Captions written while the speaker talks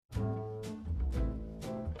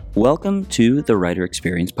Welcome to the Writer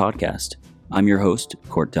Experience Podcast. I'm your host,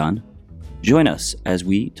 Court Dunn. Join us as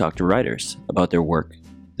we talk to writers about their work,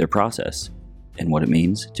 their process, and what it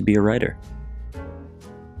means to be a writer.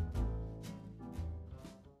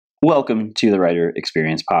 Welcome to the Writer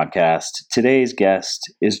Experience Podcast. Today's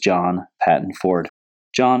guest is John Patton Ford.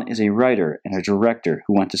 John is a writer and a director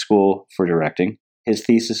who went to school for directing. His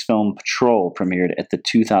thesis film, Patrol, premiered at the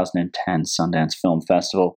 2010 Sundance Film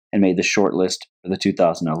Festival and made the shortlist for the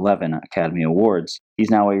 2011 Academy Awards.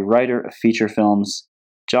 He's now a writer of feature films.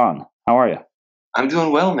 John, how are you? I'm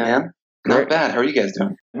doing well, man. Not bad. How are you guys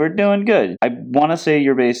doing? We're doing good. I want to say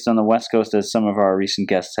you're based on the West Coast, as some of our recent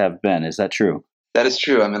guests have been. Is that true? That is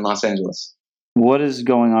true. I'm in Los Angeles. What is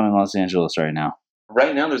going on in Los Angeles right now?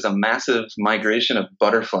 Right now, there's a massive migration of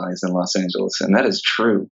butterflies in Los Angeles, and that is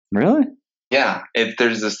true. Really? Yeah.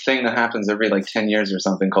 There's this thing that happens every 10 years or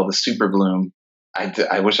something called the super bloom.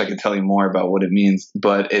 I wish I could tell you more about what it means,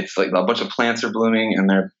 but it's like a bunch of plants are blooming, and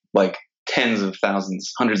they're like tens of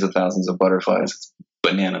thousands, hundreds of thousands of butterflies. It's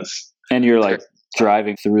bananas. And you're like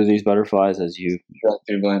driving through these butterflies as you...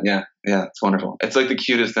 Yeah, it's wonderful. It's like the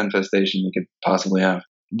cutest infestation you could possibly have.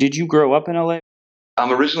 Did you grow up in LA?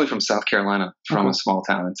 I'm originally from South Carolina, from a small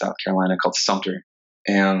town in South Carolina called Sumter.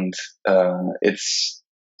 And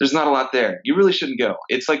there's not a lot there. You really shouldn't go.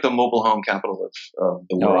 It's like the mobile home capital of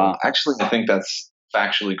the world. Wow. Actually, I think that's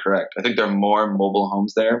factually correct. I think there are more mobile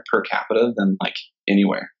homes there per capita than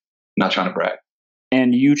anywhere. I'm not trying to brag.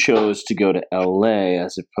 And you chose to go to LA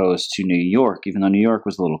as opposed to New York, even though New York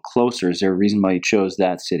was a little closer. Is there a reason why you chose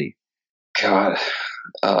that city? God,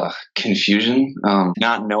 confusion,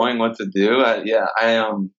 not knowing what to do.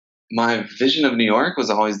 My vision of New York was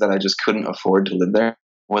always that I just couldn't afford to live there,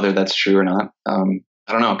 whether that's true or not.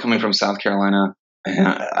 I don't know. Coming from South Carolina,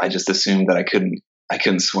 I just assumed that I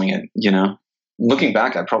couldn't swing it. Looking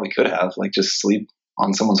back, I probably could have just sleep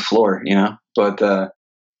on someone's floor. But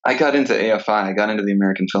I got into AFI. I got into the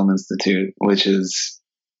American Film Institute, which is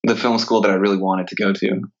the film school that I really wanted to go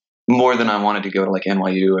to, more than I wanted to go to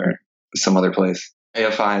NYU or some other place.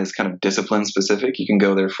 AFI is kind of discipline specific. You can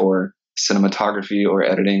go there for cinematography or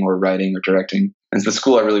editing or writing or directing. It's the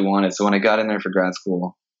school I really wanted. So when I got in there for grad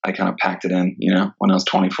school, I kind of packed it in, when I was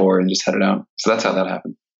 24 and just headed out. So that's how that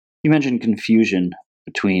happened. You mentioned confusion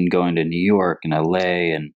between going to New York and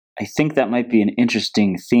LA, and I think that might be an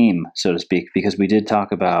interesting theme, so to speak, because we did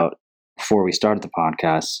talk about, before we started the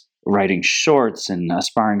podcast, writing shorts and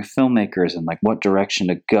aspiring filmmakers and what direction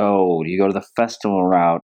to go. Do you go to the festival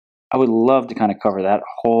route? I would love to kind of cover that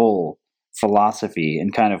whole philosophy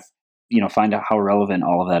and kind of, find out how relevant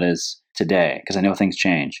all of that is today, because I know things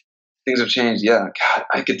change. Things have changed, yeah. God,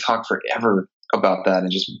 I could talk forever about that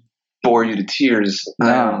and just bore you to tears.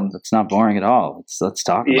 No, that's not boring at all. Let's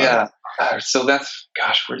talk about it. Yeah. So where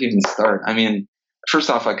do you even start? I mean, first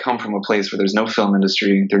off, I come from a place where there's no film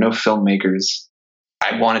industry. There are no filmmakers.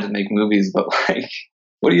 I wanted to make movies, but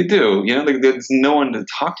what do you do? There's no one to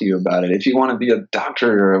talk to you about it. If you want to be a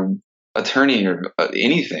doctor or an attorney or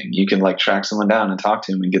anything, you can track someone down and talk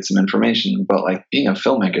to them and get some information. But being a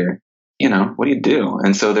filmmaker, what do you do?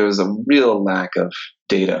 And so there was a real lack of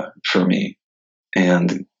data for me.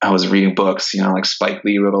 And I was reading books, Spike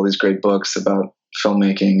Lee wrote all these great books about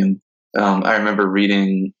filmmaking. And I remember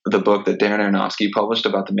reading the book that Darren Aronofsky published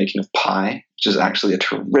about the making of Pi, which is actually a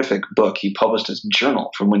terrific book. He published his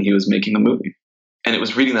journal from when he was making the movie. And it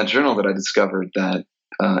was reading that journal that I discovered that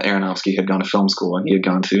Aronofsky had gone to film school and he had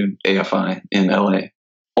gone to AFI in LA.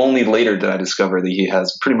 Only later did I discover that he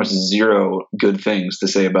has pretty much zero good things to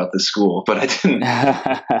say about this school, but I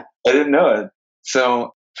didn't know it.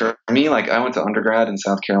 So for me, I went to undergrad in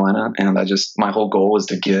South Carolina, and my whole goal was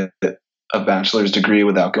to get a bachelor's degree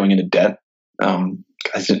without going into debt. I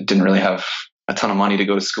didn't really have a ton of money to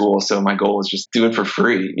go to school, so my goal was just do it for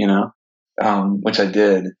free, which I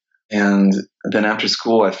did. And then after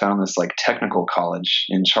school, I found this technical college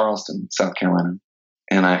in Charleston, South Carolina.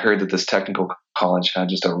 And I heard that this technical college had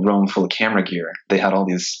just a room full of camera gear. They had all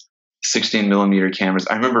these 16 millimeter cameras.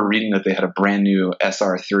 I remember reading that they had a brand new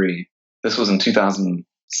SR3. This was in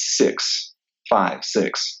 2006,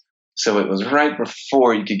 6. So it was right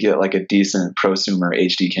before you could get a decent prosumer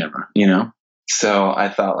HD camera, So I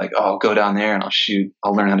thought I'll go down there and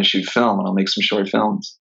I'll learn how to shoot film and I'll make some short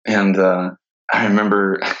films. And I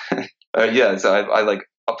remember, so I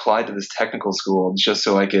applied to this technical school just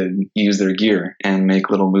so I could use their gear and make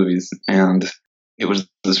little movies. And it was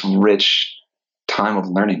this rich time of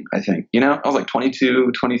learning, I think. I was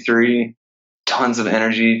 22, 23, tons of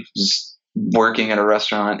energy, just working at a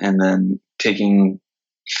restaurant and then taking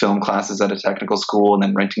film classes at a technical school and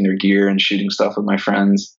then renting their gear and shooting stuff with my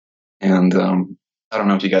friends. And I don't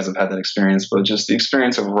know if you guys have had that experience, but just the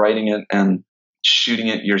experience of writing it and shooting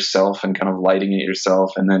it yourself and kind of lighting it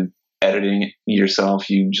yourself and then editing it yourself,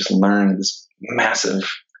 you just learn this massive,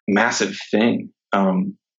 massive thing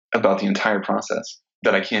about the entire process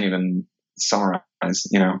that I can't even summarize.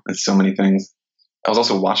 It's so many things. I was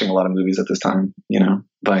also watching a lot of movies at this time,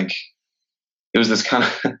 like it was this kind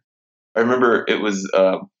of, I remember it was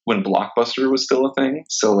when Blockbuster was still a thing.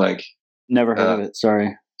 So like, never heard of it.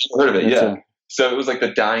 Sorry. Heard of it. Yeah. So it was like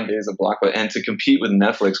the dying days of Blockbuster. And to compete with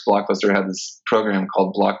Netflix, Blockbuster had this program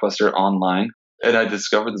called Blockbuster Online. And I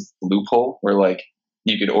discovered this loophole where like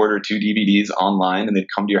you could order 2 DVDs online and they'd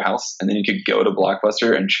come to your house, and then you could go to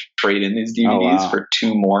Blockbuster and trade in these DVDs for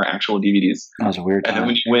 2 more actual DVDs. That was a weird time. And then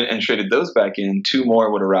when you went and traded those back in, 2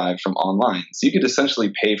 more would arrive from online. So you could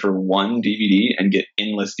essentially pay for 1 DVD and get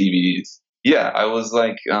endless DVDs. Yeah, I was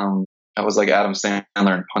like Adam Sandler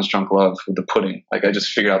in Punch Drunk Love with the pudding. Like I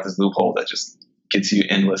just figured out this loophole that just gets you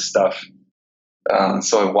endless stuff.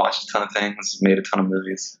 So I watched a ton of things, made a ton of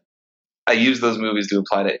movies. I used those movies to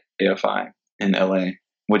apply to AFI in LA,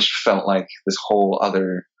 which felt like this whole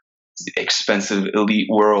other expensive elite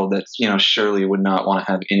world that, surely would not want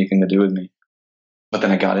to have anything to do with me. But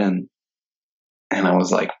then I got in and I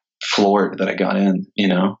was like floored that I got in,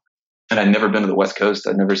 and I'd never been to the West Coast.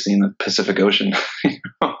 I'd never seen the Pacific Ocean,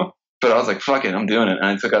 but I was like, fuck it, I'm doing it. And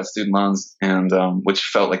I took out student loans, and which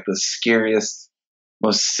felt like the scariest,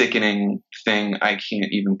 most sickening thing. I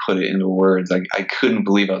can't even put it into words. I couldn't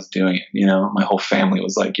believe I was doing it. My whole family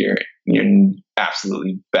was like, you're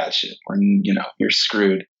absolutely batshit, or, you're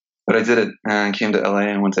screwed. But I did it, and I came to LA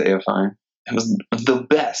and went to AFI. It was the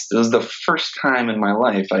best. It was the first time in my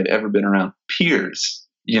life I'd ever been around peers,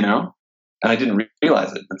 and I didn't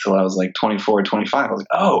realize it until I was like 24 or 25. I was like,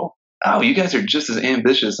 oh, you guys are just as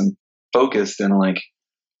ambitious and focused and like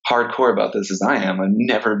hardcore about this as I am. I've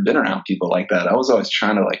never been around people like that. I was always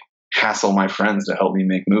trying to like hassle my friends to help me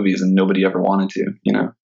make movies, and nobody ever wanted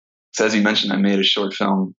to, So as you mentioned, I made a short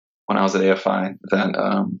film when I was at AFI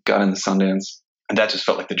that got into Sundance, and that just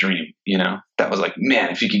felt like the dream, That was like, man,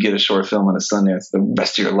 if you could get a short film at a Sundance, the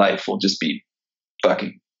rest of your life will just be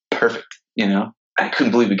fucking perfect, I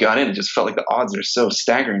couldn't believe we got in. It just felt like the odds are so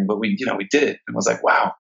staggering, but we did it. And I was like,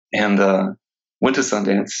 wow. And went to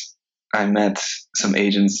Sundance. I met some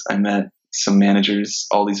agents. I met some managers,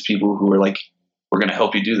 all these people who were like, we're going to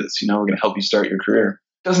help you do this. We're going to help you start your career.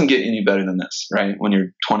 It doesn't get any better than this, right? When you're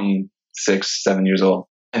 26, 7 years old.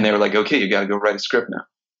 And they were like, okay, you got to go write a script now.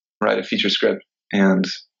 Write a feature script, and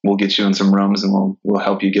we'll get you in some rooms, and we'll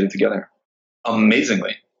help you get it together.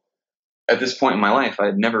 Amazingly, at this point in my life, I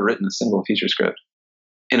had never written a single feature script.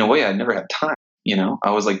 In a way, I'd never had time.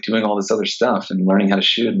 I was like doing all this other stuff and learning how to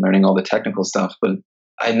shoot and learning all the technical stuff. But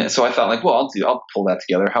so I thought like, well, I'll pull that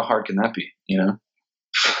together. How hard can that be?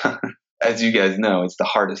 As you guys know, it's the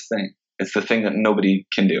hardest thing. It's the thing that nobody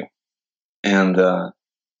can do. And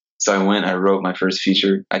so I wrote my first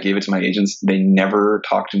feature. I gave it to my agents. They never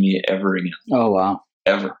talked to me ever again. Oh, wow.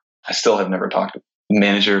 Ever. I still have never talked to them. The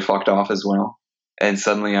manager fucked off as well. And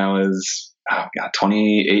suddenly I was,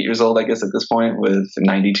 28 years old, I guess, at this point, with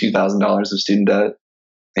 $92,000 of student debt.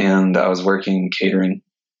 And I was working catering,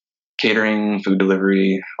 food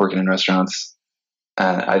delivery, working in restaurants.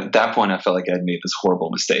 At that point, I felt like I'd made this horrible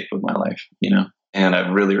mistake with my life, and I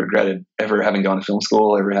really regretted ever having gone to film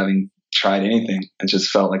school, ever having tried anything. It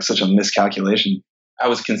just felt like such a miscalculation. I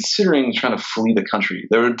was considering trying to flee the country.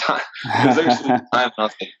 There was actually a time I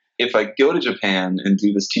was like, if I go to Japan and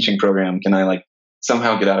do this teaching program, can I like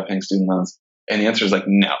somehow get out of paying student loans? And the answer is like,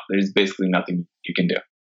 no, there's basically nothing you can do.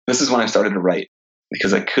 This is when I started to write,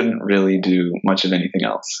 because I couldn't really do much of anything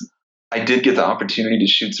else. I did get the opportunity to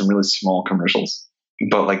shoot some really small commercials,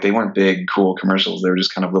 but like they weren't big, cool commercials. They were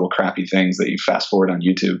just kind of little crappy things that you fast forward on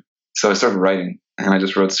YouTube. So I started writing, and I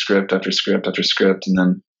just wrote script after script after script. And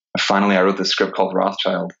then finally I wrote this script called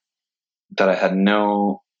Rothschild that I had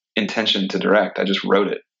no intention to direct. I just wrote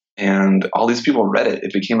it, and all these people read it.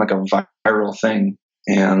 It became like a viral thing,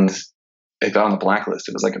 and it got on the blacklist.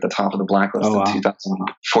 It was like at the top of the blacklist in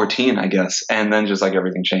 2014, I guess. And then just like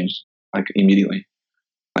everything changed, like immediately.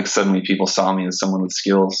 Like suddenly people saw me as someone with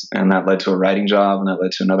skills, and that led to a writing job, and that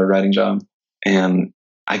led to another writing job. And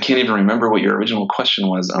I can't even remember what your original question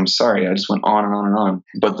was. I'm sorry. I just went on and on and on.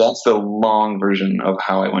 But that's the long version of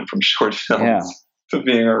how I went from short films to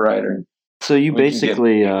being a writer. So you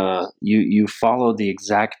basically, you followed the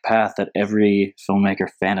exact path that every filmmaker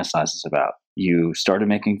fantasizes about. You started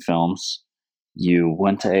making films. You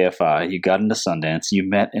went to AFI, you got into Sundance, you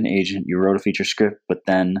met an agent, you wrote a feature script, but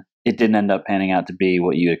then it didn't end up panning out to be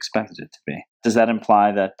what you expected it to be. Does that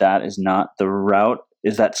imply that that is not the route?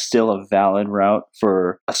 Is that still a valid route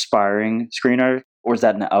for aspiring screenwriters? Or is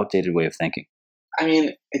that an outdated way of thinking? I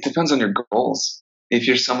mean, it depends on your goals. If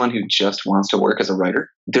you're someone who just wants to work as a writer,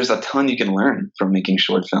 there's a ton you can learn from making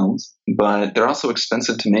short films, but they're also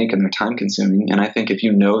expensive to make and they're time consuming. And I think if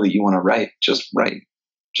you know that you want to write. Just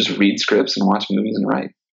read scripts and watch movies and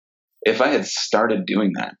write. If I had started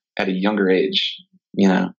doing that at a younger age,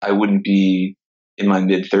 I wouldn't be in my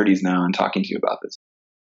mid 30s now and talking to you about this.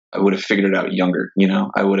 I would have figured it out younger.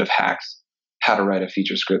 I would have hacked how to write a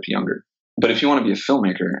feature script younger. But if you want to be a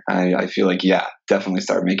filmmaker, I feel like, definitely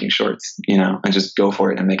start making shorts, and just go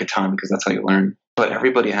for it and make a ton, because that's how you learn. But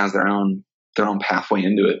everybody has their own pathway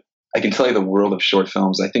into it. I can tell you the world of short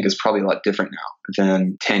films, I think, is probably a lot different now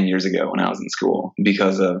than 10 years ago when I was in school,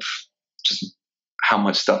 because of just how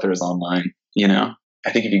much stuff there is online,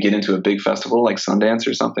 I think if you get into a big festival like Sundance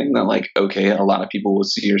or something, then a lot of people will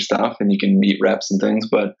see your stuff and you can meet reps and things.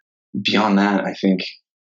 But beyond that, I think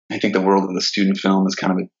the world of the student film is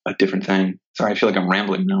kind of a different thing. Sorry, I feel like I'm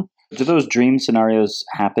rambling now. Do those dream scenarios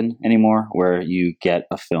happen anymore, where you get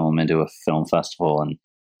a film into a film festival and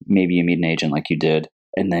maybe you meet an agent like you did,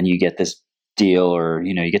 and then you get this deal, or,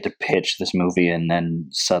 you get to pitch this movie, and then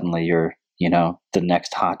suddenly you're, the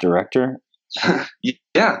next hot director?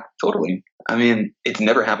 Yeah, totally. I mean, it's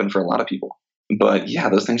never happened for a lot of people. But yeah,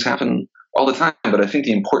 those things happen all the time. But I think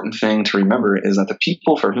the important thing to remember is that the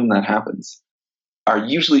people for whom that happens are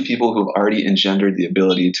usually people who have already engendered the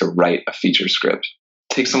ability to write a feature script.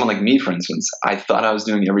 Take someone like me, for instance. I thought I was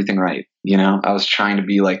doing everything right. I was trying to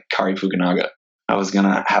be like Kari Fukunaga. I was going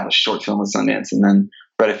to have a short film at Sundance and then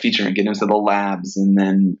write a feature and get into the labs and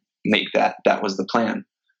then make that. That was the plan.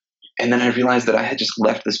 And then I realized that I had just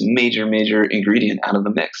left this major, major ingredient out of the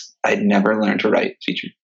mix. I had never learned to write feature.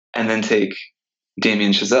 And then take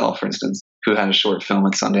Damien Chazelle, for instance, who had a short film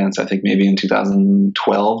at Sundance, I think maybe in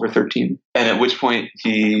 2012 or 13. And at which point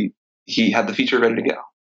he had the feature ready to go.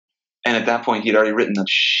 And at that point, he'd already written a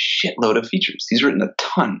shitload of features. He's written a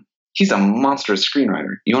ton. He's a monstrous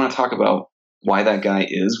screenwriter. You want to talk about why that guy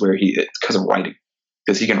is where he is? Because of writing.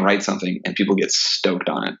 Because he can write something and people get stoked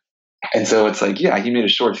on it. And so it's like, yeah, he made a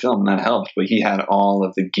short film and that helped, but he had all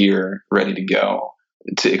of the gear ready to go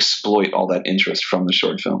to exploit all that interest from the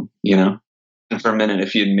short film, And for a minute,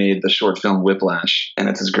 if he had made the short film Whiplash and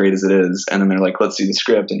it's as great as it is, and then they're like, let's see the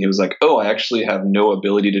script, and he was like, oh, I actually have no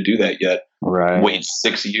ability to do that yet. Right. Wait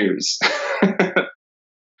 6 years.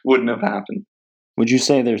 Wouldn't have happened. Would you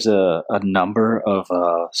say there's a number of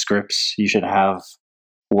scripts you should have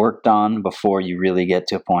worked on before you really get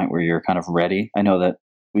to a point where you're kind of ready? I know that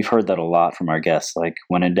we've heard that a lot from our guests, like,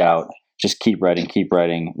 when in doubt, just keep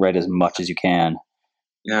writing, write as much as you can.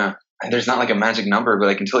 Yeah. There's not like a magic number, but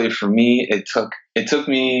I can tell you, for me, it took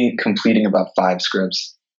me completing about 5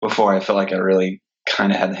 scripts before I felt like I really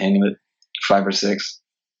kind of had the hang of it. 5 or 6.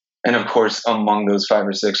 And of course, among those 5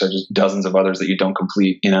 or 6 are just dozens of others that you don't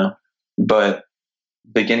complete, But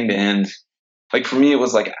beginning to end, like for me, it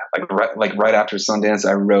was like right after Sundance,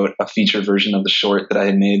 I wrote a feature version of the short that I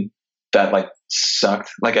had made that sucked.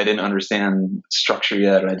 I didn't understand structure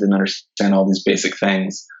yet, and I didn't understand all these basic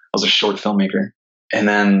things. I was a short filmmaker. And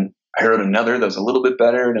then I wrote another that was a little bit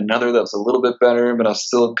better, and another that was a little bit better, but I was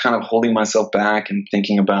still kind of holding myself back and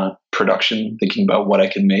thinking about production, thinking about what I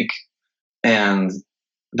could make. And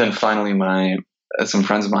then finally some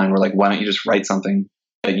friends of mine were like, why don't you just write something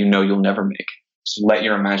that you'll never make? Just let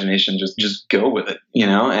your imagination just go with it,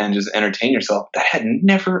 and just entertain yourself. That had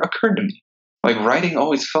never occurred to me. Writing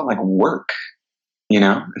always felt like work,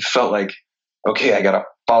 It felt like, okay, I got to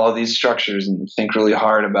follow these structures and think really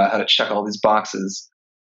hard about how to check all these boxes.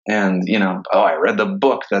 And, I read the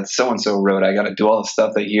book that so-and-so wrote. I got to do all the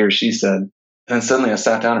stuff that he or she said. And then suddenly I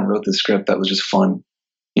sat down and wrote this script that was just fun,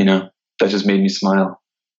 that just made me smile.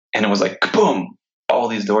 And it was like, kaboom, all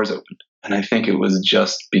these doors opened. And I think it was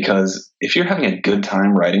just because if you're having a good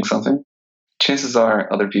time writing something, chances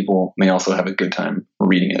are other people may also have a good time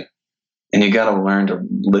reading it. And you got to learn to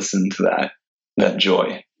listen to that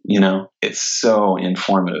joy. It's so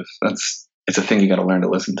informative. It's a thing you got to learn to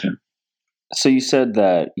listen to. So you said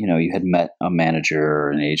that, you had met a manager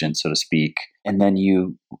or an agent, so to speak, and then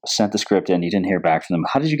you sent the script in, you didn't hear back from them.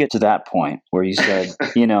 How did you get to that point where you said,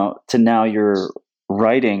 to now you're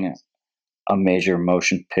writing a major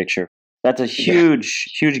motion picture? That's a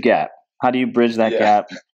huge, huge gap. How do you bridge that gap?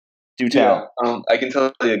 Do tell. Yeah, I can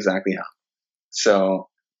tell you exactly how. So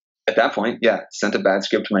at that point, sent a bad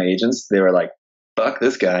script to my agents. They were like, fuck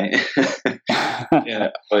this guy. And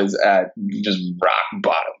I was at just rock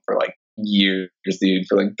bottom for years, dude,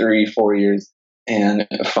 for 3-4 years. And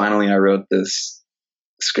finally I wrote this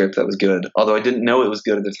script that was good. Although I didn't know it was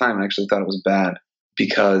good at the time. I actually thought it was bad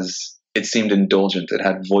because it seemed indulgent. It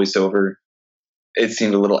had voiceover. it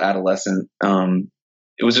seemed a little adolescent.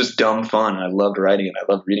 It was just dumb fun. I loved writing it.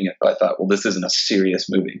 I loved reading it. But I thought, well, this isn't a serious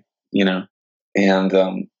movie, you know? And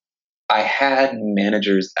I had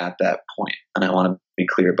managers at that point, and I want to be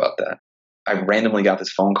clear about that. I randomly got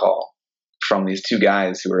this phone call from these two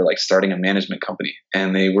guys who were like starting a management company,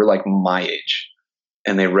 and they were like my age,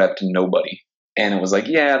 and they repped nobody. And it was like,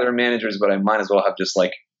 yeah, they're managers, but I might as well have just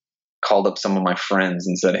like called up some of my friends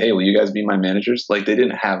and said, hey, will you guys be my managers? Like, they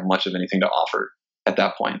didn't have much of anything to offer at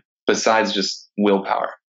that point besides just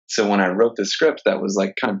willpower. So when I wrote this script that was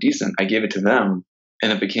like kind of decent, I gave it to them,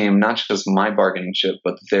 and it became not just my bargaining chip,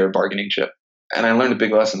 but their bargaining chip. And I learned a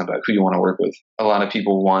big lesson about who you want to work with. A lot of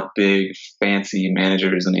people want big, fancy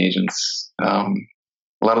managers and agents. A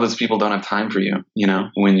lot of those people don't have time for you, you know,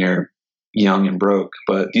 when you're young and broke.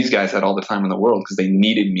 But these guys had all the time in the world because they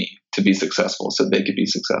needed me to be successful so they could be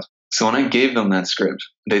successful. So when I gave them that script,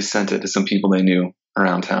 they sent it to some people they knew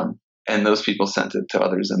around town. And those people sent it to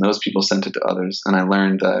others, and those people sent it to others. And I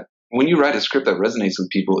learned that when you write a script that resonates with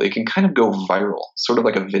people, it can kind of go viral, sort of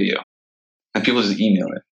like a video. And people just email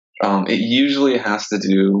it. It usually has to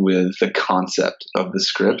do with the concept of the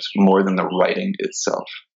script more than the writing itself.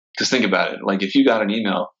 Because think about it. Like, if you got an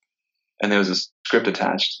email and there was a script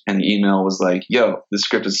attached, and the email was like, yo, this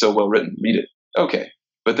script is so well written, read it. Okay.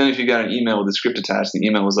 But then if you got an email with a script attached, the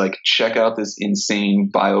email was like, check out this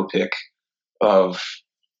insane biopic of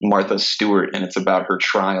Martha Stewart, and it's about her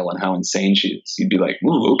trial and how insane she is. You'd be like,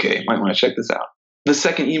 ooh, okay, might want to check this out. The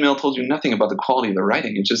second email told you nothing about the quality of the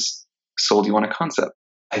writing. It just sold you on a concept.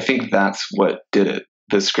 I think that's what did it.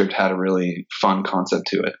 The script had a really fun concept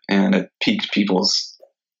to it, and it piqued people's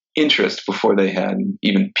interest before they had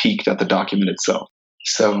even peeked at the document itself.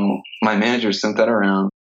 So my manager sent that around,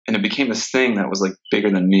 and it became this thing that was like bigger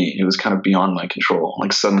than me. It was kind of beyond my control.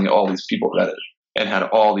 Like, suddenly all these people read it and had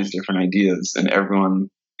all these different ideas, and everyone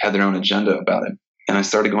had their own agenda about it. And I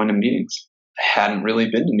started going to meetings. I hadn't really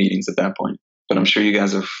been to meetings at that point, but I'm sure you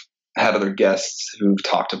guys have had other guests who've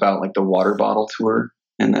talked about like the water bottle tour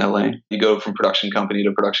in LA. You go from production company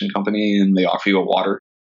to production company, and they offer you a water.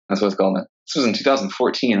 That's what it's called. This was in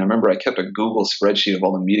 2014. I remember I kept a Google spreadsheet of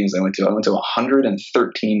all the meetings I went to. I went to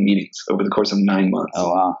 113 meetings over the course of 9 months. Oh,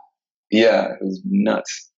 wow. Yeah, it was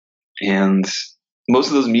nuts. And most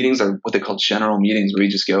of those meetings are what they call general meetings, where you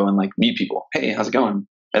just go and like meet people. Hey, how's it going?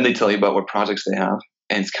 And they tell you about what projects they have.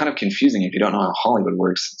 And it's kind of confusing if you don't know how Hollywood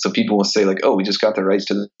works. So people will say like, oh, we just got the rights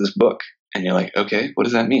to this book. And you're like, okay, what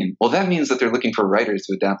does that mean? Well, that means that they're looking for writers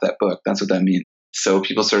to adapt that book. That's what that means. So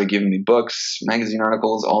people started giving me books, magazine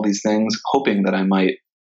articles, all these things, hoping that I might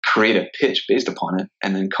create a pitch based upon it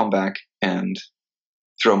and then come back and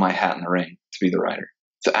throw my hat in the ring to be the writer.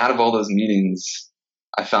 So out of all those meetings,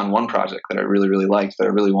 I found one project that I really, really liked, that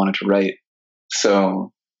I really wanted to write.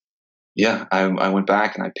 So yeah, I went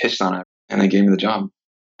back and I pitched on it, and they gave me the job.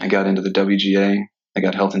 I got into the WGA. I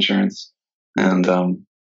got health insurance. And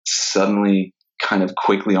suddenly, kind of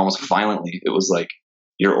quickly, almost violently, it was like,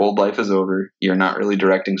 your old life is over. You're not really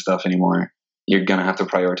directing stuff anymore. You're going to have to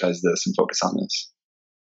prioritize this and focus on this.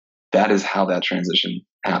 That is how that transition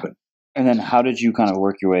happened. And then how did you kind of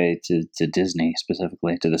work your way to Disney,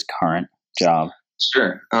 specifically to this current job?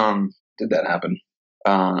 Sure. Did that happen?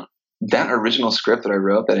 That original script that I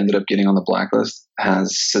wrote that ended up getting on the blacklist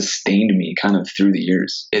has sustained me kind of through the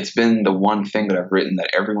years. It's been the one thing that I've written that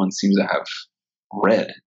everyone seems to have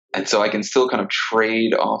read. And so I can still kind of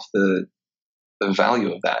trade off the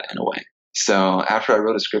value of that in a way. So after I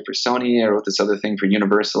wrote a script for Sony, I wrote this other thing for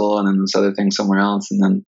Universal, and then this other thing somewhere else.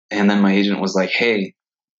 And then my agent was like, hey,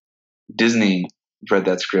 Disney read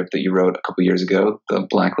that script that you wrote a couple years ago, the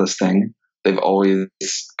blacklist thing. They've always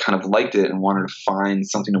kind of liked it and wanted to find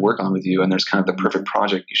something to work on with you. And there's kind of the perfect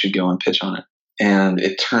project. You should go and pitch on it. And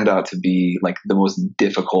it turned out to be like the most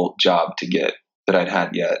difficult job to get that I'd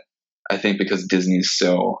had yet. I think because Disney's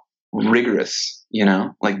so rigorous, you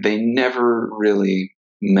know, like they never really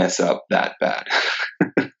mess up that bad,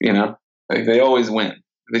 you know, like they always win.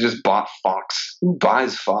 They just bought Fox. Who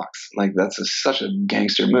buys Fox? Like that's such a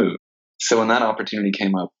gangster move. So when that opportunity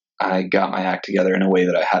came up, I got my act together in a way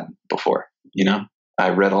that I hadn't before. You know, I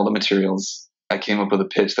read all the materials. I came up with a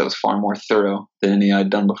pitch that was far more thorough than any I'd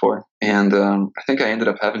done before. And I think I ended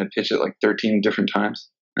up having to pitch it like 13 different times.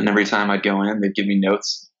 And every time I'd go in, they'd give me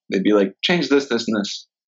notes. They'd be like, change this, this, and this.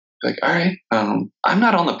 Like, all right, I'm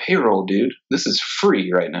not on the payroll, dude. This is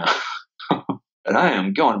free right now. And I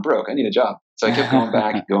am going broke. I need a job. So I kept going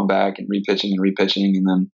back and repitching.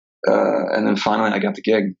 And then finally I got the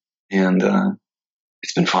gig. And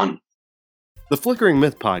it's been fun. The Flickering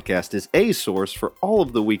Myth podcast is a source for all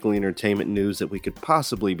of the weekly entertainment news that we could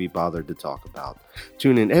possibly be bothered to talk about.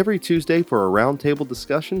 Tune in every Tuesday for a roundtable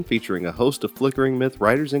discussion featuring a host of Flickering Myth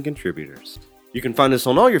writers and contributors. You can find us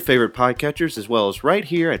on all your favorite podcatchers as well as right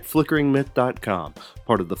here at flickeringmyth.com,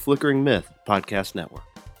 part of the Flickering Myth podcast network.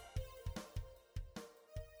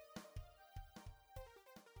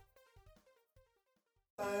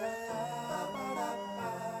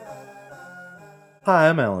 Hi,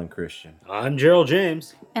 I'm Alan Christian. I'm Gerald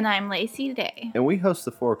James. And I'm Lacey Day. And we host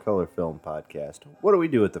the Four Color Film Podcast. What do we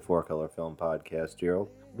do at the Four Color Film Podcast, Gerald?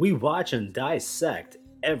 We watch and dissect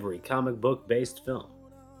every comic book based film.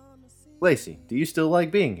 Lacey, do you still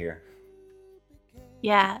like being here?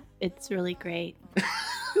 Yeah, it's really great.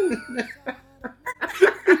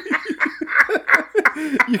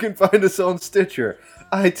 You can find us on Stitcher,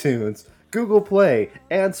 iTunes, Google Play,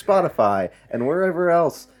 and Spotify, and wherever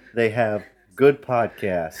else they have good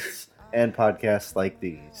podcasts and podcasts like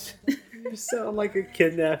these. You sound like a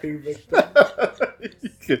kidnapping victim. You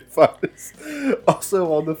can find us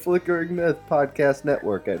also on the Flickering Myth podcast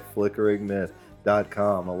network at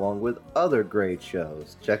flickeringmyth.com, along with other great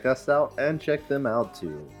shows. Check us out and check them out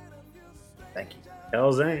too. Thank you.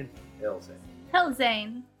 Hell Zane. Hail Zane. Hell,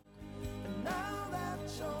 Zane.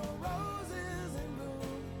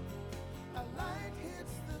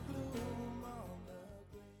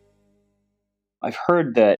 I've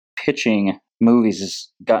heard that pitching movies has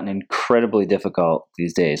gotten incredibly difficult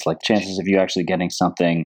these days. Like chances of you actually getting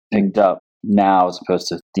something picked up now as opposed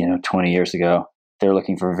to 20 years ago. They're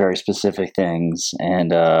looking for very specific things,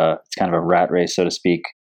 and it's kind of a rat race, so to speak.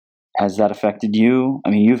 Has that affected you? I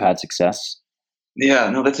mean, you've had success. Yeah,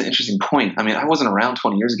 no, that's an interesting point. I mean, I wasn't around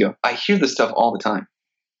 20 years ago. I hear this stuff all the time.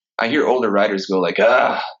 I hear older writers go like,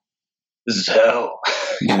 this is hell,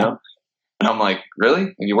 And I'm like, really?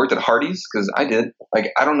 Have you worked at Hardee's? Because I did.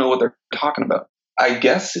 Like, I don't know what they're talking about. I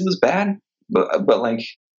guess it was bad, but like,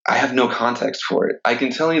 I have no context for it. I can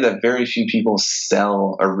tell you that very few people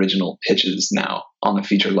sell original pitches now on the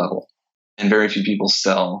feature level. And very few people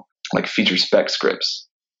sell, like, feature spec scripts.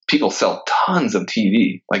 People sell tons of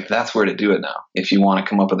TV. Like, that's where to do it now, if you want to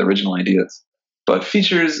come up with original ideas. But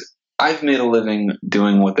features, I've made a living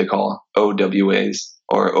doing what they call OWAs,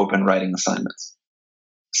 or open writing assignments.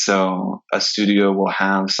 So a studio will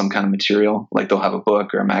have some kind of material, like they'll have a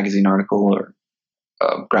book or a magazine article or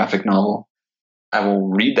a graphic novel. I will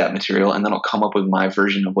read that material and then I'll come up with my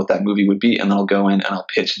version of what that movie would be, and then I'll go in and I'll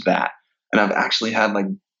pitch that. And I've actually had like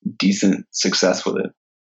decent success with it.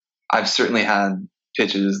 I've certainly had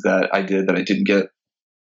pitches that I did that I didn't get.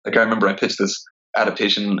 Like I remember I pitched this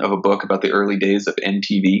adaptation of a book about the early days of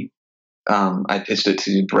MTV. I pitched it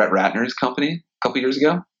to Brett Ratner's company a couple years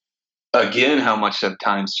ago. Again, how much have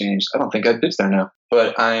times changed? I don't think I'd pitch there now.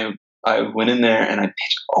 But I went in there and I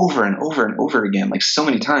pitched over and over and over again, like so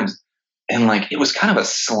many times. And like it was kind of a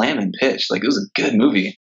slamming pitch. Like it was a good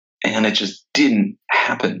movie. And it just didn't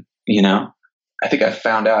happen, I think I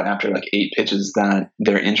found out after like 8 pitches that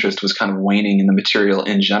their interest was kind of waning in the material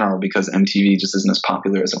in general because MTV just isn't as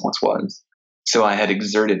popular as it once was. So I had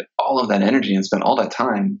exerted all of that energy and spent all that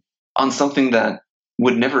time on something that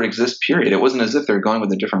would never exist, period. It wasn't as if they were going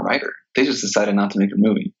with a different writer. They just decided not to make a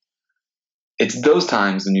movie. It's those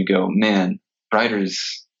times when you go, man,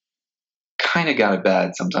 writers kind of got it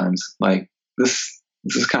bad sometimes. Like this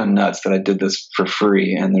is kind of nuts that I did this for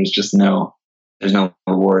free and there's no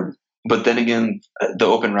reward. But then again, the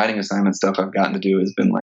open writing assignment stuff I've gotten to do has been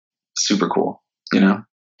like super cool,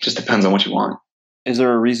 Just depends on what you want. Is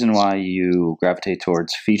there a reason why you gravitate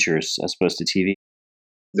towards features as opposed to TV?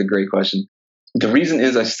 It's a great question. The reason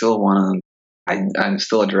is I'm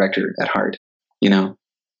still a director at heart,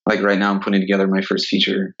 Like right now I'm putting together my first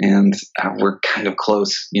feature and we're kind of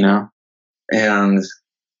close, And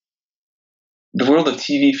the world of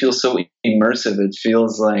TV feels so immersive. It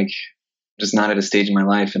feels like I'm just not at a stage in my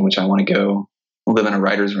life in which I want to go live in a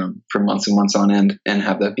writer's room for months and months on end and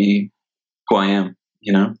have that be who I am,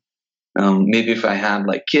 Maybe if I had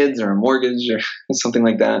like kids or a mortgage or something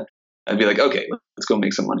like that, I'd be like, okay, let's go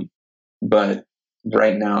make some money. But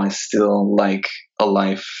right now, I still like a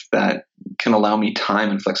life that can allow me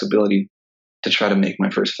time and flexibility to try to make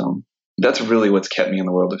my first film. That's really what's kept me in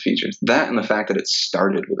the world of features. That and the fact that it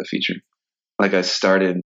started with a feature. Like I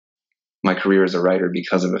started my career as a writer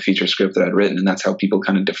because of a feature script that I'd written, and that's how people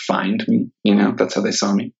kind of defined me. That's how they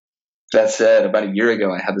saw me. That said, about a year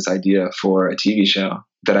ago, I had this idea for a TV show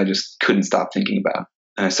that I just couldn't stop thinking about.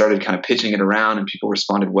 And I started kind of pitching it around and people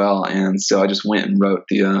responded well. And so I just went and wrote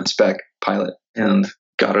the spec pilot and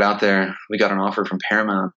got it out there. We got an offer from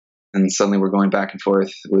Paramount and suddenly we're going back and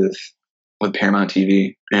forth with Paramount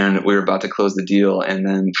TV and we were about to close the deal. And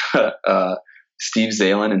then Steve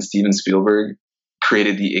Zalen and Steven Spielberg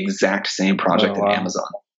created the exact same project Oh, wow. at Amazon.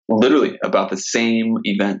 Literally about the same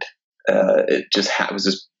event. It was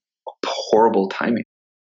just horrible timing.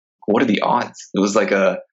 What are the odds? It was like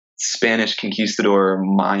a Spanish conquistador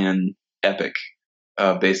Mayan epic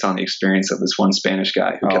based on the experience of this one Spanish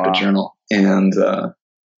guy who kept a journal. And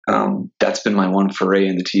that's been my one foray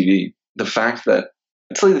into TV. The fact that,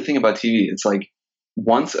 I'll tell you the thing about TV, it's like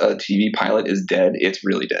once a TV pilot is dead, it's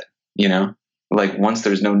really dead, you know? Like once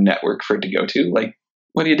there's no network for it to go to, like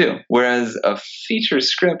what do you do? Whereas a feature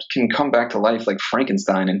script can come back to life like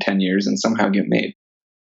Frankenstein in 10 years and somehow get made.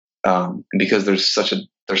 Because there's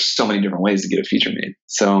so many different ways to get a feature made.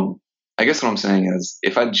 So I guess what I'm saying is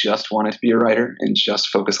if I just wanted to be a writer and just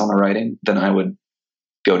focus on the writing, then I would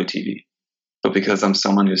go to TV. But because I'm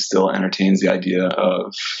someone who still entertains the idea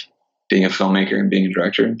of being a filmmaker and being a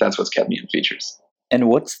director, that's what's kept me in features. And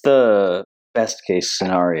what's the best case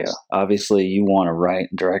scenario? Obviously, you want to write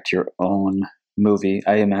and direct your own movie.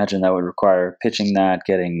 I imagine that would require pitching that,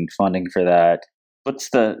 getting funding for that. What's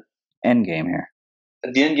the end game here?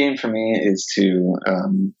 The end game for me is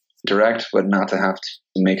to direct, but not to have to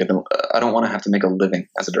make it. I don't want to have to make a living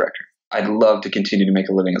as a director. I'd love to continue to make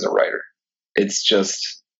a living as a writer. It's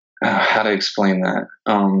just how to explain that.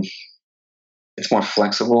 It's more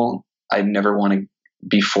flexible. I never want to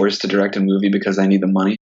be forced to direct a movie because I need the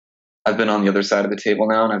money. I've been on the other side of the table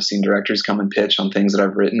now, and I've seen directors come and pitch on things that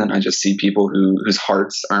I've written, and I just see people whose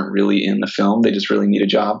hearts aren't really in the film. They just really need a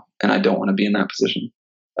job, and I don't want to be in that position.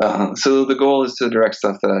 So the goal is to direct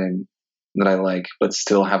stuff that I like, but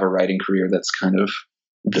still have a writing career that's kind of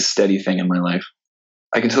the steady thing in my life.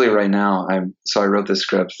 I can tell you right now, I wrote this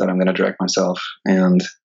script that I'm going to direct myself, and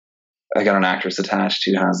I got an actress attached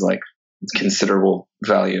who has like considerable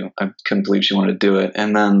value. I couldn't believe she wanted to do it.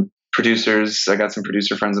 And then producers, I got some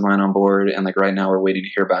producer friends of mine on board, and like right now we're waiting to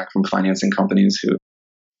hear back from financing companies who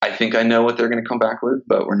I think I know what they're going to come back with,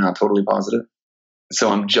 but we're not totally positive. So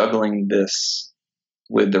I'm juggling this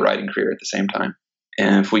with the writing career at the same time.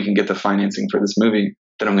 And if we can get the financing for this movie,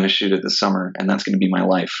 then I'm going to shoot it this summer, and that's going to be my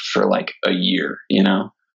life for like a year, you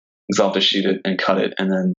know? Because I'll have to shoot it and cut it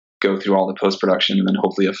and then go through all the post-production and then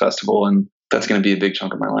hopefully a festival, and that's going to be a big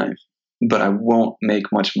chunk of my life. But I won't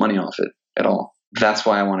make much money off it at all. That's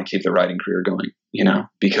why I want to keep the writing career going, you know,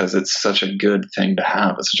 because it's such a good thing to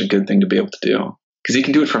have. It's such a good thing to be able to do, because you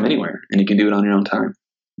can do it from anywhere and you can do it on your own time.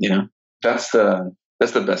 You know, that's the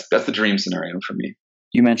best. That's the dream scenario for me.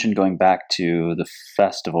 You mentioned going back to the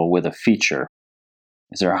festival with a feature.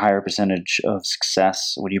 Is there a higher percentage of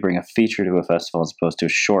success when you bring a feature to a festival as opposed to a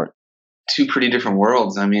short? Two pretty different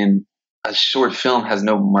worlds. I mean, a short film has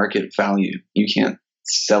no market value. You can't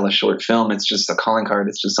sell a short film. It's just a calling card.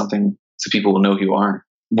 It's just something so people will know who you are.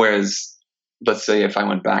 Whereas, let's say if I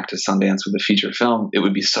went back to Sundance with a feature film, it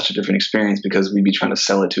would be such a different experience because we'd be trying to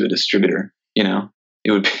sell it to a distributor. You know,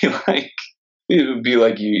 it would be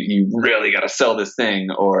like you really got to sell this thing,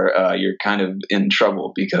 or you're kind of in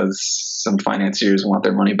trouble because some financiers want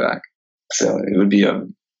their money back. So it would be a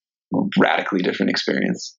radically different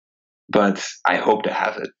experience. But I hope to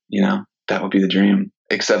have it, you know, that would be the dream.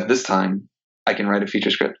 Except this time I can write a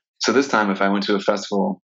feature script. So this time, if I went to a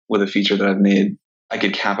festival with a feature that I've made, I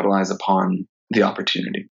could capitalize upon the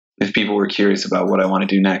opportunity. If people were curious about what I want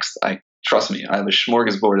to do next, trust me, I have a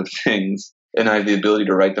smorgasbord of things, and I have the ability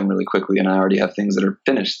to write them really quickly, and I already have things that are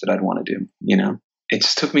finished that I'd want to do, you know? It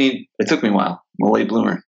took me a while. I'm a late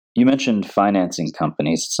bloomer. You mentioned financing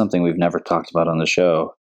companies. It's something we've never talked about on the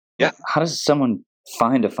show. Yeah. How does someone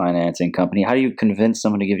find a financing company? How do you convince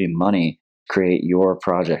someone to give you money to create your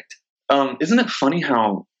project? Isn't it funny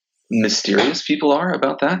how mysterious people are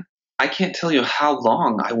about that? I can't tell you how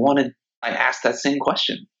long I asked that same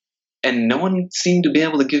question, and no one seemed to be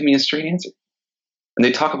able to give me a straight answer. And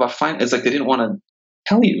they talk about finance, it's like they didn't want to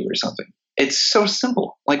tell you or something. It's so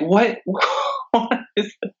simple. Like, what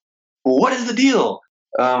is the deal?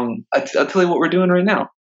 I'll tell you what we're doing right now.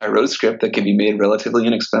 I wrote a script that can be made relatively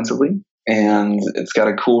inexpensively, and it's got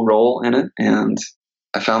a cool role in it. And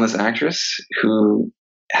I found this actress who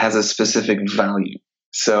has a specific value.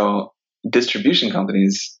 So distribution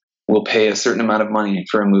companies will pay a certain amount of money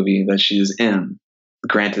for a movie that she is in,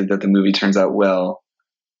 granted that the movie turns out well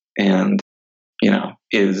and, you know,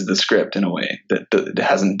 is the script in a way that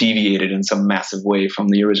hasn't deviated in some massive way from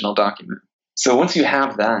the original document. So once you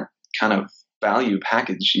have that kind of value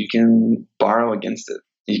package, you can borrow against it.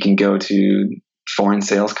 You can go to foreign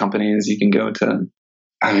sales companies. You can go to,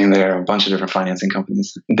 there are a bunch of different financing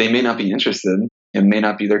companies. They may not be interested. It may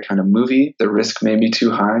not be their kind of movie. The risk may be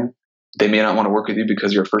too high. They may not want to work with you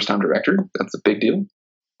because you're a first-time director. That's a big deal.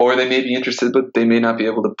 Or they may be interested, but they may not be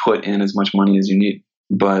able to put in as much money as you need.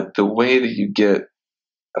 But the way that you get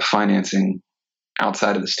a financing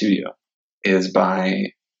outside of the studio is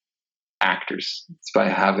by actors. It's by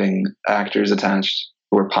having actors attached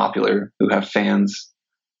who are popular, who have fans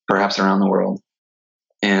perhaps around the world.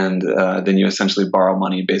 And then you essentially borrow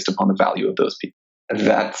money based upon the value of those people.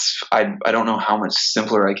 I don't know how much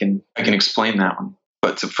simpler I can explain that one.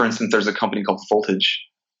 But so, for instance, there's a company called Voltage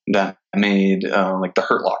that made like the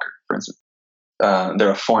Hurt Locker, for instance.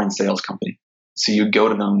 They're a foreign sales company. So you go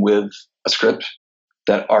to them with a script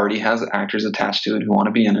that already has actors attached to it who want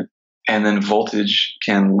to be in it. And then Voltage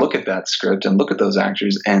can look at that script and look at those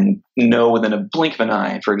actors and know within a blink of an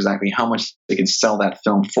eye for exactly how much they could sell that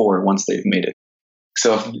film for once they've made it.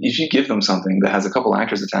 So if you give them something that has a couple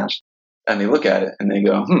actors attached and they look at it and they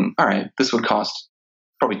go, all right, this would cost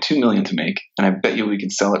probably $2 million to make, and I bet you we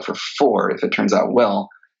could sell it for $4 million if it turns out well,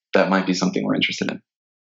 that might be something we're interested in.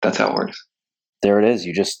 That's how it works. There it is.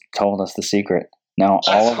 You just told us the secret. Now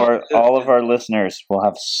all of our listeners will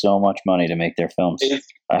have so much money to make their films.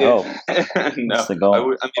 I hope. No, that's the goal.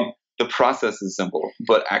 I mean, the process is simple,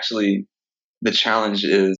 but actually the challenge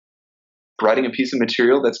is writing a piece of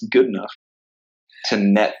material that's good enough to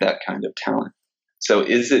net that kind of talent. So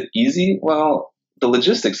is it easy? Well, the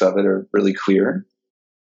logistics of it are really clear,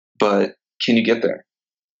 but can you get there?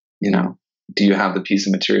 You know, do you have the piece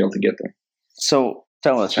of material to get there? So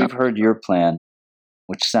tell us, we've heard your plan,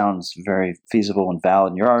 which sounds very feasible and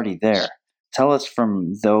valid, and you're already there. Tell us,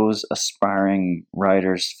 from those aspiring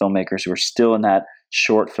writers, filmmakers who are still in that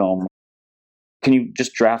short film, can you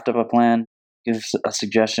just draft up a plan? Give us a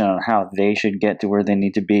suggestion on how they should get to where they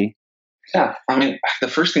need to be? Yeah, I mean, the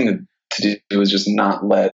first thing to do is just not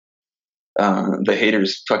let the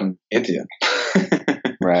haters fucking get to you.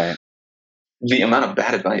 Right. The amount of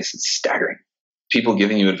bad advice is staggering. People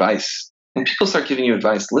giving you advice. When people start giving you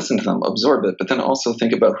advice, listen to them, absorb it, but then also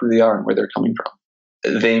think about who they are and where they're coming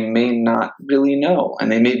from. They may not really know,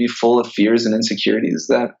 and they may be full of fears and insecurities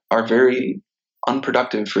that are very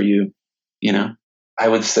unproductive for you. You know, I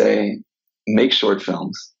would say make short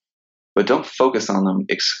films, but don't focus on them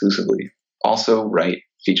exclusively. Also write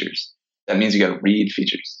features. That means you got to read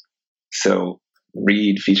features. So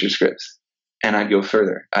read feature scripts. And I'd go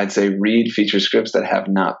further. I'd say read feature scripts that have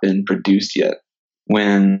not been produced yet.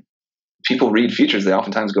 When people read features, they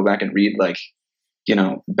oftentimes go back and read, like, you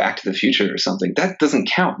know, Back to the Future or something. That doesn't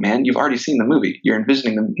count, man. You've already seen the movie. You're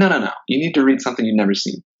envisioning them. No. You need to read something you've never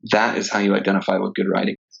seen. That is how you identify what good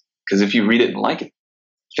writing is. Because if you read it and like it,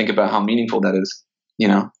 think about how meaningful that is. You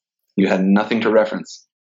know, you had nothing to reference.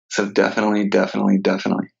 So definitely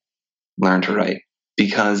learn to write.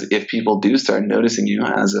 Because if people do start noticing you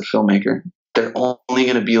as a filmmaker, they're only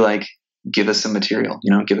going to be like, give us some material,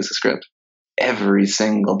 you know, give us a script. Every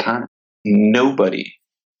single time. Nobody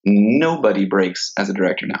breaks as a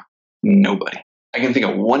director now. Nobody. I can think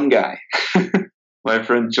of one guy, my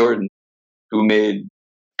friend Jordan, who made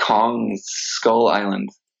Kong Skull Island,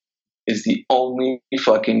 is the only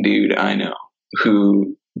fucking dude I know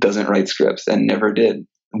who doesn't write scripts and never did.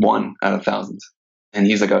 1 out of thousands. And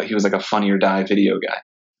he was like a Funny or Die video guy.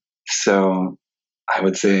 So I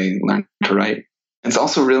would say learn to write. It's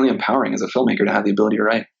also really empowering as a filmmaker to have the ability to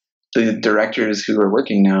write. The directors who are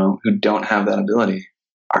working now who don't have that ability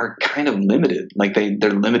are kind of limited. Like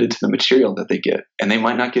they're limited to the material that they get, and they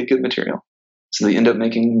might not get good material. So they end up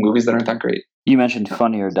making movies that aren't that great. You mentioned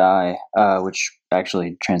Funny or Die, which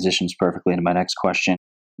actually transitions perfectly into my next question.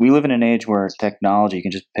 We live in an age where technology, you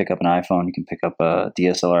can just pick up an iPhone, you can pick up a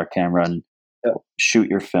DSLR camera and shoot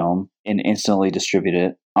your film and instantly distribute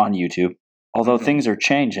it on YouTube. Although things are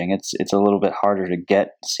changing, it's a little bit harder to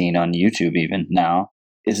get seen on YouTube even now.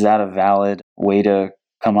 Is that a valid way to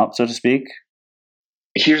come up, so to speak?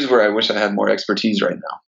 Here's where I wish I had more expertise right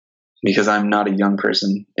now, because I'm not a young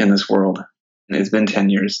person in this world. And it's been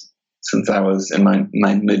 10 years since I was in my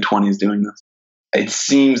mid-20s doing this. It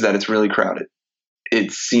seems that it's really crowded.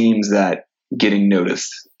 It seems that getting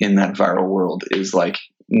noticed in that viral world is like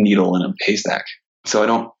needle in a haystack. So I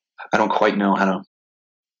don't quite know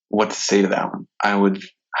what to say to that one. I would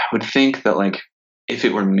think that, like, if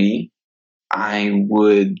it were me, I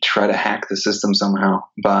would try to hack the system somehow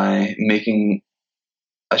by making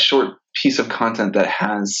a short piece of content that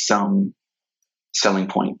has some selling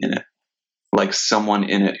point in it, like someone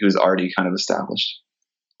in it who's already kind of established.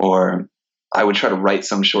 Or I would try to write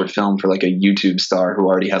some short film for like a YouTube star who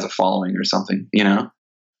already has a following or something, you know?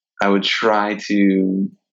 I would try to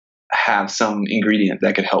have some ingredient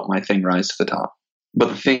that could help my thing rise to the top. But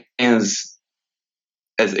the thing is,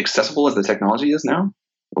 as accessible as the technology is now,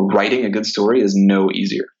 writing a good story is no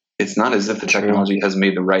easier. It's not as if the technology has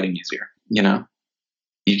made the writing easier, you know?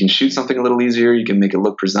 You can shoot something a little easier. You can make it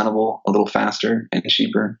look presentable a little faster and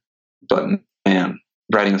cheaper. But man,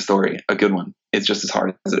 writing a story, a good one, it's just as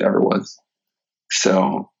hard as it ever was.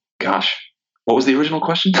 So, gosh, what was the original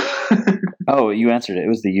question? Oh, you answered it. It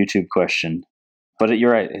was the YouTube question. But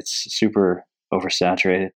you're right. It's super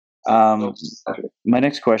oversaturated. My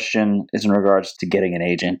next question is in regards to getting an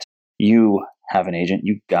agent. You have an agent.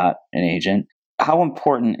 You got an agent. How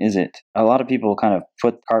important is it? A lot of people kind of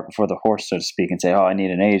put the cart before the horse, so to speak, and say, oh, I need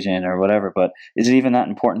an agent or whatever. But is it even that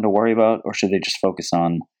important to worry about? Or should they just focus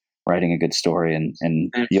on writing a good story and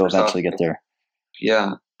you'll eventually get there?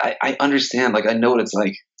 Yeah, I understand. Like, I know what it's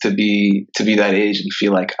like to be that age and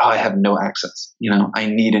feel like, oh, I have no access. I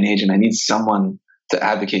need an agent. I need someone to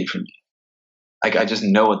advocate for me. Like, I just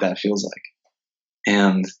know what that feels like.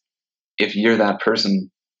 And if you're that person,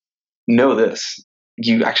 know this: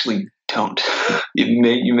 you actually don't. You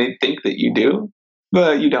may think that you do,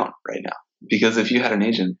 but you don't right now. Because if you had an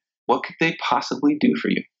agent, what could they possibly do for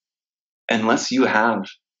you? Unless you have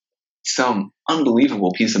some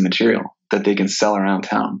unbelievable piece of material that they can sell around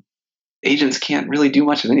town, agents can't really do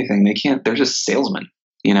much of anything. They're just salesmen.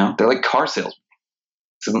 They're like car salesmen.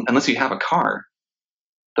 So unless you have a car,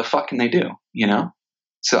 the fuck can they do?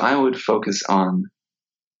 So I would focus on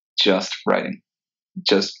just writing,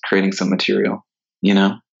 just creating some material,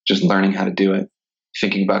 just learning how to do it,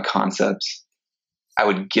 thinking about concepts. I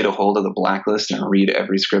would get a hold of the blacklist and read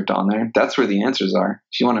every script on there. That's where the answers are.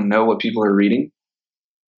 If you want to know what people are reading,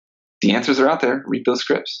 the answers are out there. Read those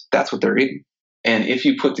scripts. That's what they're reading. And if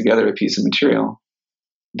you put together a piece of material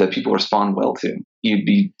that people respond well to, you'd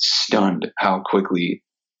be stunned how quickly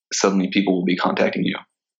suddenly people will be contacting you.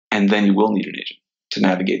 And then you will need an agent to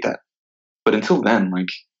navigate that. But until then,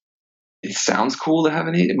 it sounds cool to have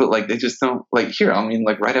an agent, but they just don't right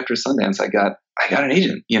after Sundance, I got an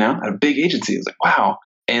agent, at a big agency. I was like, wow.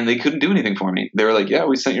 And they couldn't do anything for me. They were like, yeah,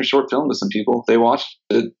 we sent your short film to some people. They watched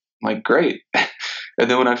it. I'm like, great. And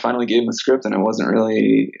then when I finally gave them a script and it wasn't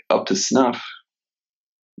really up to snuff,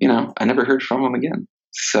 I never heard from them again.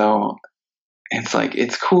 So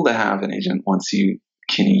it's cool to have an agent once you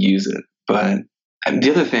can use it. But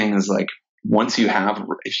the other thing is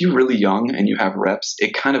if you're really young and you have reps,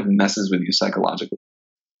 it kind of messes with you psychologically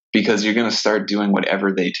because you're going to start doing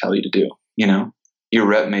whatever they tell you to do. Your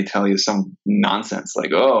rep may tell you some nonsense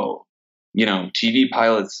like, oh, TV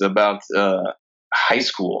pilots about high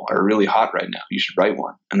school are really hot right now. You should write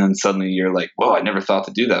one. And then suddenly you're like, whoa, I never thought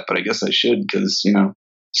to do that, but I guess I should because,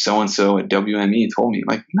 so-and-so at WME told me.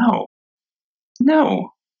 Like, no,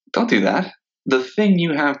 don't do that. The thing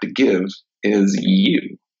you have to give is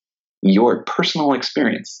your personal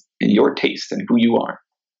experience and your taste and who you are.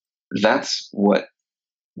 That's what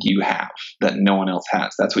you have that no one else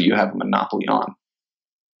has. That's what you have a monopoly on.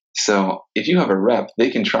 So if you have a rep, they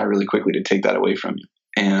can try really quickly to take that away from you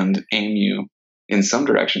and aim you in some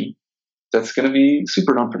direction that's going to be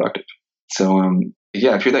super non-productive. So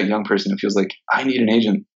if you're that young person who feels like I need an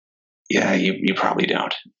agent, you probably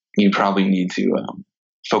don't. You probably need to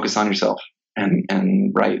focus on yourself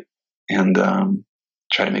and write and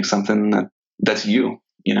try to make something that's you.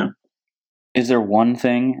 Is there one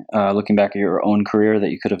thing, looking back at your own career,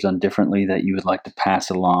 that you could have done differently that you would like to pass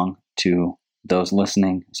along to those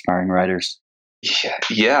listening, aspiring writers?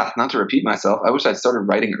 Yeah, not to repeat myself, I wish I'd started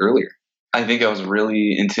writing earlier. I think I was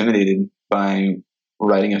really intimidated by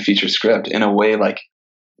writing a feature script. In a way,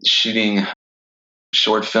 shooting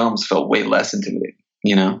short films felt way less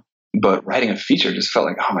intimidating, But writing a feature just felt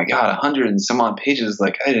like, oh my God, 100 and some odd pages.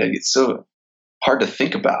 It's so hard to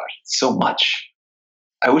think about. So much.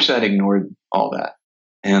 I wish I'd ignored all that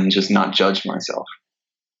and just not judged myself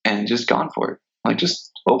and just gone for it.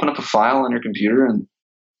 Just open up a file on your computer and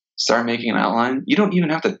start making an outline. You don't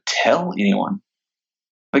even have to tell anyone.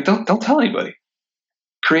 Don't tell anybody.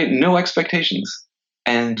 Create no expectations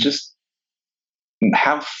and just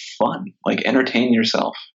have fun. Entertain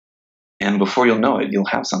yourself. And before you'll know it, you'll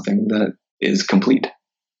have something that is complete.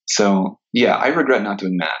 So yeah, I regret not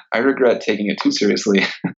doing that. I regret taking it too seriously,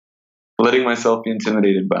 letting myself be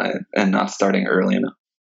intimidated by it and not starting early enough.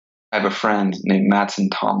 I have a friend named Mattson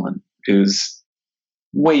Tomlin who's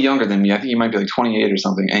way younger than me. I think he might be 28 or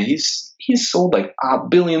something. And he's sold a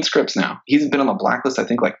billion scripts now. He's been on the blacklist, I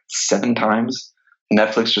think 7 times.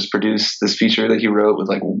 Netflix just produced this feature that he wrote with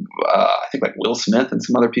I think Will Smith and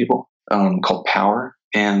some other people called Power.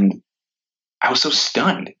 And I was so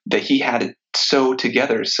stunned that he had it so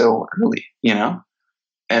together so early,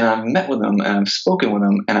 And I've met with him and I've spoken with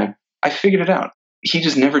him and I figured it out. He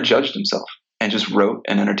just never judged himself and just wrote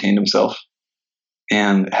and entertained himself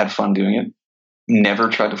and had fun doing it. Never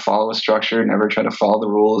tried to follow a structure, never tried to follow the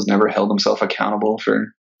rules, never held himself accountable for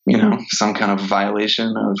some kind of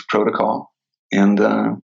violation of protocol, and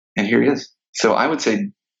here he is. So I would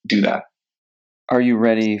say do that. Are you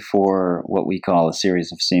ready for what we call a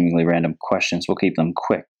series of seemingly random questions? We'll keep them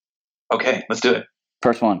quick. Okay, let's do it.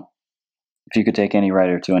 First one. If you could take any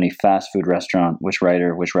writer to any fast food restaurant, which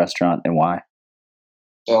writer, which restaurant, and why?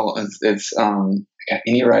 Well, it's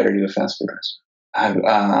any writer to a fast food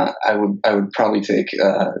restaurant. I would probably take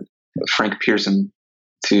Frank Pearson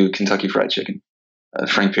to Kentucky Fried Chicken.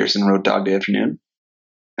 Frank Pearson wrote Dog Day Afternoon,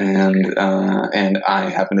 and I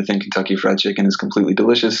happen to think Kentucky Fried Chicken is completely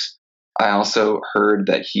delicious. I also heard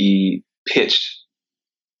that he pitched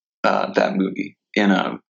that movie in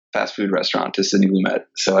a fast food restaurant to Sidney Lumet,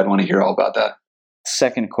 so I'd want to hear all about that.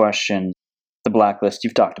 Second question, the Blacklist.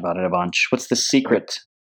 You've talked about it a bunch. What's the secret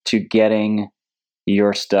to getting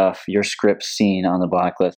your stuff, your script seen on the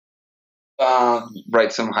Blacklist?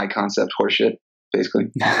 Write some high concept horseshit,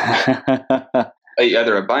 basically.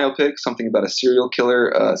 Either a biopic, something about a serial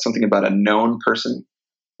killer, something about a known person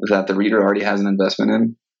that the reader already has an investment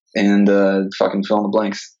in, and fucking fill in the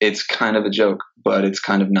blanks. It's kind of a joke, but it's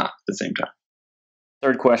kind of not at the same time.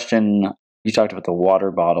 Third question, you talked about the water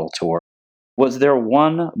bottle tour. Was there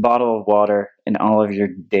one bottle of water in all of your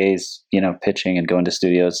days, pitching and going to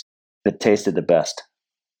studios that tasted the best?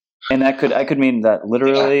 And I could mean that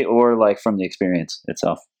literally or like from the experience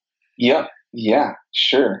itself. Yep. Yeah,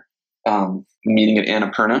 sure. Meeting at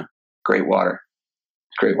Annapurna, great water.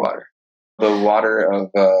 Great water. The water of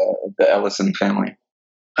the Ellison family.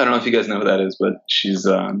 I don't know if you guys know who that is, but she's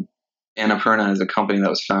Annapurna is a company that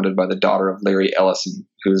was founded by the daughter of Larry Ellison,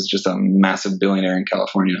 who's just a massive billionaire in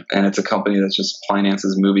California. And it's a company that just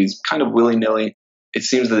finances movies kind of willy-nilly. It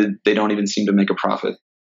seems that they don't even seem to make a profit.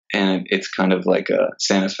 And it's kind of like a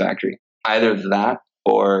Santa's factory. Either that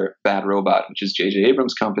or Bad Robot, which is J.J.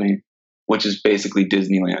 Abrams' company, which is basically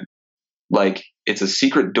Disneyland. Like, it's a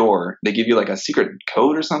secret door. They give you like a secret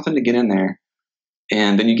code or something to get in there.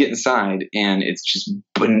 And then you get inside and it's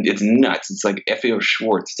nuts. It's like F.A.O.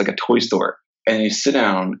 Schwartz. It's like a toy store. And you sit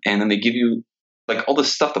down and then they give you like all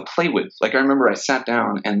this stuff to play with. Like I remember I sat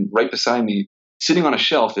down and right beside me, sitting on a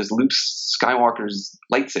shelf is Luke Skywalker's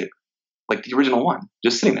lightsaber. Like the original one,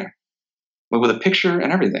 just sitting there with a picture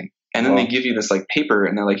and everything. And then they give you this like paper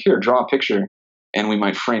and they're like, here, draw a picture and we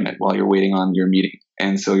might frame it while you're waiting on your meeting.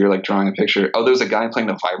 And so you're like drawing a picture. Oh, there's a guy playing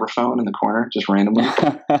the vibraphone in the corner, just randomly.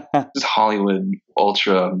 Just Hollywood,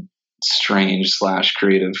 ultra strange /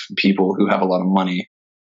 creative people who have a lot of money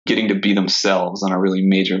getting to be themselves on a really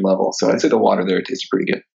major level. So I'd say the water there tastes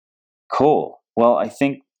pretty good. Cool. Well, I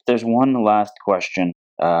think there's one last question.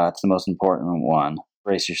 It's the most important one.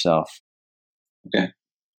 Brace yourself. Okay.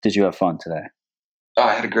 Did you have fun today? Oh,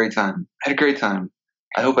 I had a great time.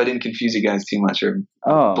 I hope I didn't confuse you guys too much or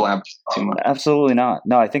blab too much. Absolutely not.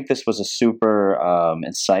 No, I think this was a super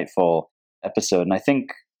insightful episode. And I think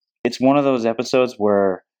it's one of those episodes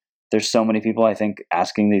where there's so many people, I think,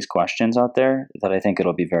 asking these questions out there that I think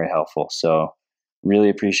it'll be very helpful. So really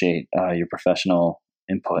appreciate your professional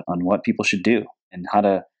input on what people should do and how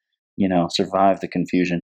to, survive the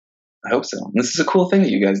confusion. I hope so. This is a cool thing that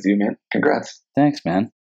you guys do, man. Congrats. Thanks,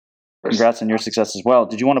 man. Congrats on your success as well.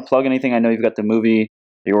 Did you want to plug anything? I know you've got the movie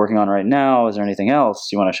that you're working on right now. Is there anything else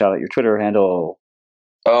you want to shout out your Twitter handle?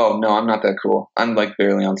 Oh, no, I'm not that cool. I'm like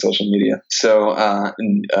barely on social media. So,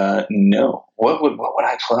 no. What would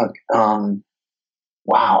I plug?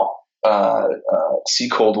 Wow. See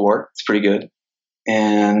Cold War. It's pretty good.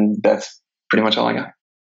 And that's pretty much all I got.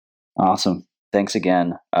 Awesome. Thanks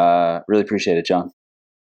again. Really appreciate it, John.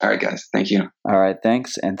 All right, guys. Thank you. All right.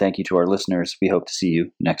 Thanks. And thank you to our listeners. We hope to see you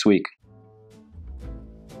next week.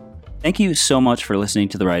 Thank you so much for listening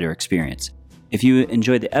to The Writer Experience. If you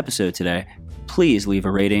enjoyed the episode today, please leave a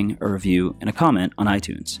rating, a review, and a comment on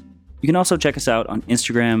iTunes. You can also check us out on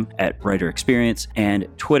Instagram at Writer Experience and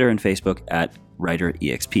Twitter and Facebook at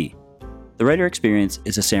WriterEXP. The Writer Experience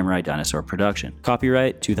is a Samurai Dinosaur production.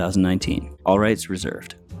 Copyright 2019. All rights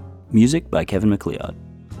reserved. Music by Kevin MacLeod.